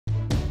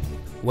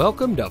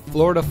Welcome to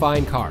Florida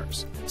Fine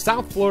Cars,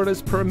 South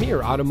Florida's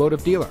premier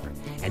automotive dealer.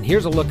 And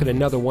here's a look at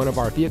another one of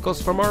our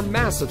vehicles from our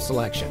massive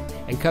selection,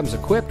 and comes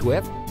equipped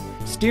with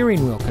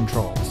steering wheel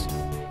controls,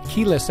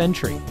 keyless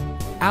entry,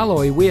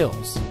 alloy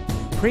wheels,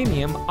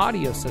 premium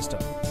audio system,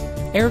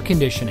 air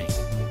conditioning,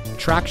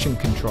 traction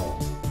control,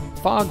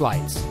 fog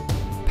lights,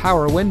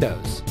 power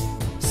windows,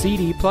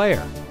 CD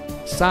player,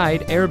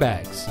 side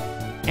airbags,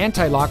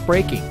 anti-lock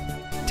braking,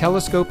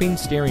 telescoping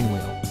steering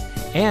wheel,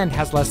 and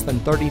has less than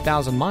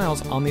 30,000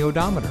 miles on the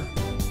odometer.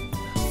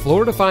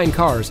 Florida Fine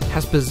Cars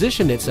has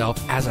positioned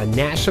itself as a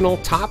national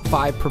top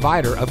 5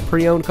 provider of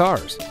pre-owned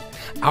cars.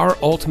 Our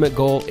ultimate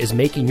goal is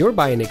making your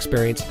buying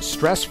experience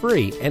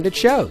stress-free, and it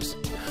shows.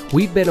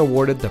 We've been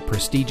awarded the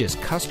prestigious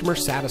Customer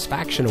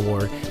Satisfaction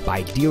Award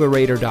by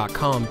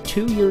DealerRater.com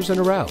 2 years in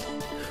a row.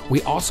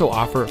 We also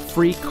offer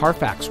free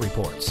Carfax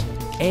reports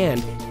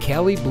and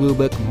Kelley Blue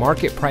Book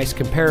market price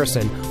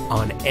comparison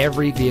on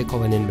every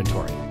vehicle in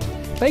inventory.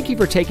 Thank you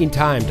for taking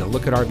time to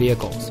look at our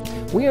vehicles.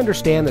 We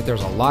understand that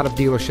there's a lot of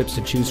dealerships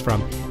to choose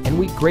from, and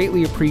we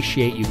greatly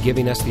appreciate you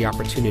giving us the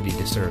opportunity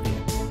to serve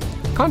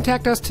you.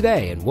 Contact us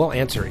today and we'll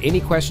answer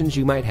any questions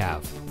you might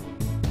have.